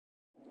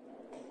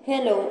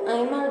Hello,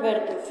 I'm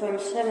Alberto from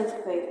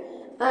 7th grade,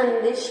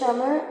 and this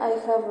summer I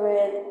have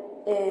read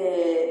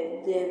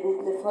the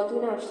book The Fault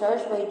in Our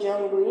Stars by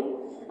John Green,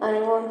 and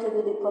I'm going to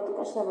do the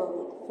podcast about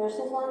it. First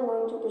of all, I'm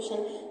going to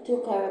present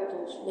two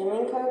characters. The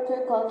main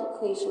character called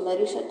Hazel,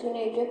 that is a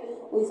teenager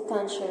with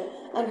cancer,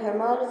 and her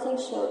mother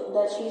thinks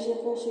that she's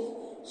depressive,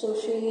 so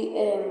she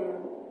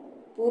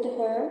put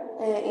her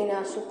in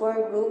a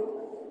support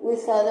group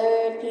with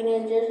other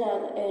teenagers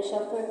that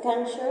suffer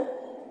cancer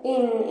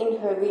in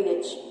her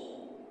village.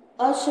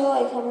 Also,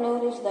 I have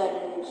noticed that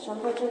in some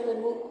parts of the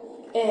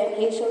book,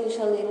 Hazel is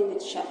a little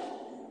bit shy.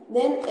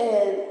 Then,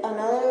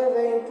 another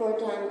very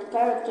important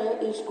character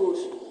is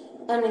Goose,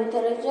 an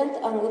intelligent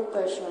and good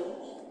person,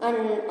 and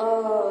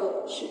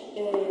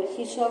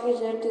he's always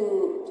there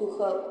to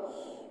help.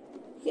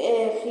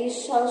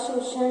 He's also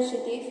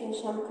sensitive in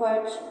some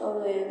parts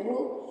of the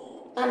book,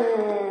 and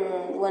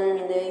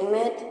when they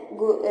met,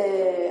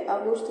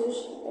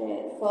 Augustus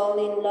fell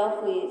in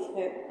love with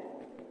her.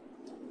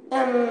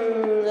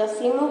 The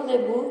theme of the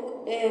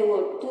book,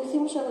 two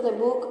themes of the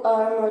book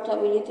are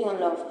mortality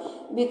and love,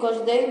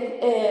 because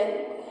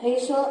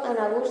Hazel and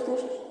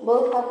Augustus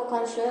both have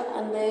cancer,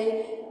 and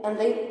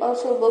they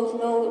also both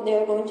know they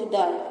are going to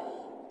die.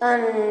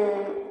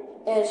 And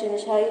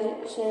since I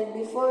said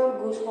before,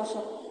 Goose has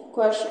a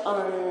crush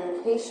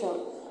on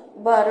Hazel.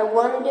 But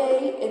one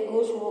day,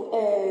 Goose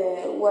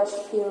was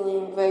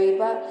feeling very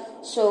bad,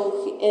 so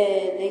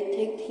they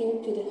take him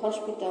to the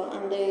hospital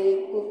and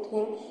they put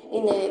him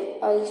in the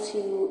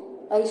ICU.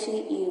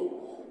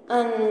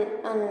 And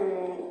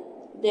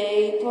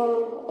they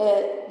told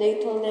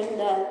them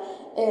that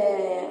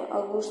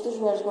Augustus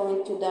was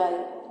going to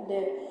die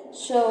there.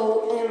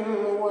 So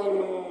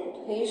when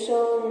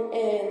Hazel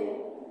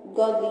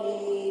got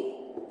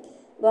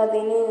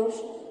the news,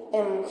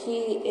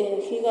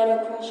 he got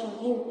a crush on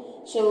him,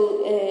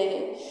 so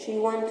she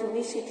went to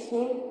visit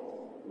him,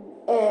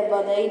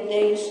 but 8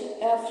 days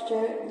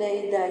after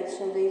they died,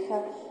 so they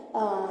had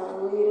a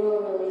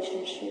little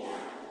relationship.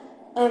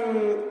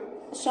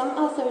 Some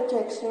other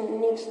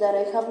techniques that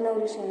I have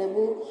noticed in the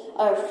book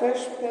are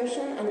first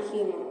person and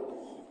humor.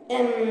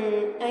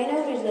 I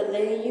noticed that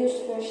they use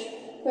first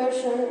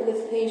person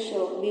with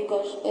Hazel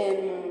because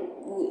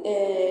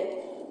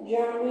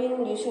John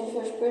Green, using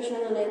first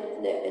person,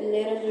 let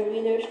the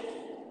readers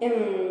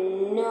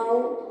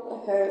know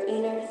her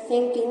inner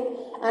thinking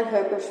and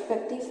her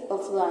perspective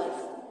of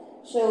life.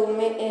 So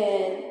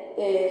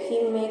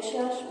he makes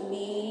us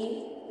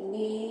be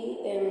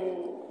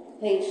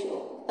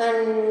Hazel.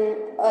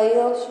 And I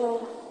also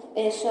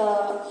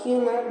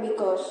humor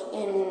because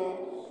in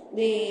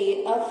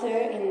the author,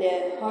 in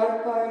the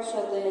hard parts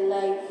of the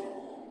life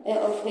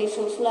of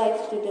Hazel's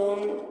life, to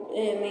don't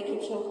make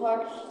it so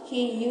hard,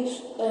 he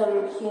used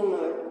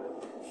humor.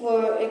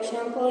 For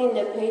example, in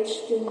the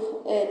page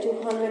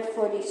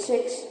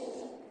 246,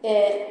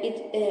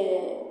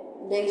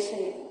 they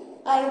say,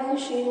 "I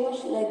wish it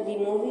was like the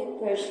movie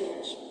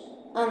Persians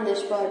and the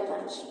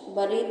Spartans,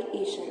 but it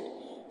isn't."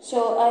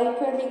 So I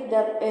predict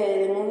that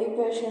the movie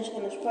Persians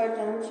and the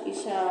Spartans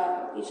is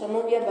a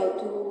movie about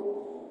two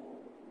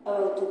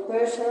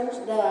persons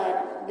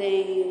that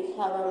they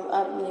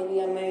have maybe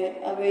a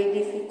very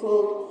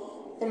difficult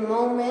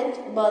moment,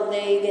 but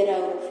they get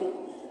out of it.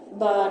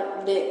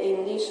 But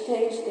in this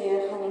case, they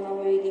are having a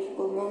very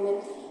difficult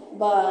moment,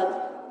 but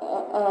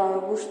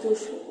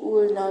Augustus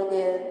will not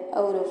get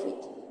out of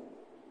it.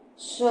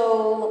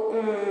 So,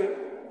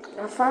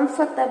 a fun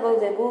fact about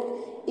the book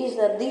is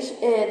that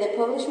the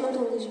publishment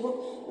of this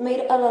book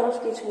made a lot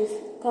of kids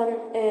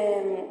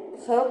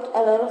helped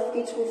a lot of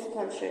kids with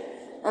cancer.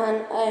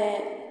 And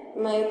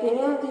my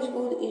opinion of this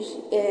book is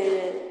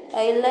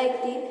I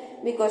liked it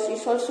because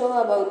it's also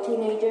about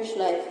teenagers'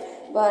 life.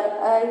 But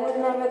I would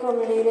not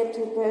recommend it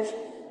to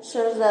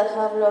persons that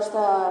have lost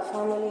a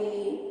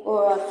family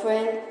or a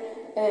friend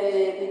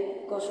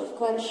because of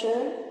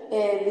cancer,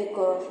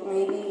 because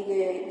maybe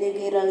they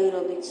get a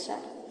little bit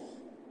sad.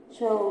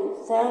 So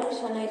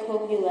thanks, and I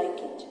hope you like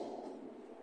it.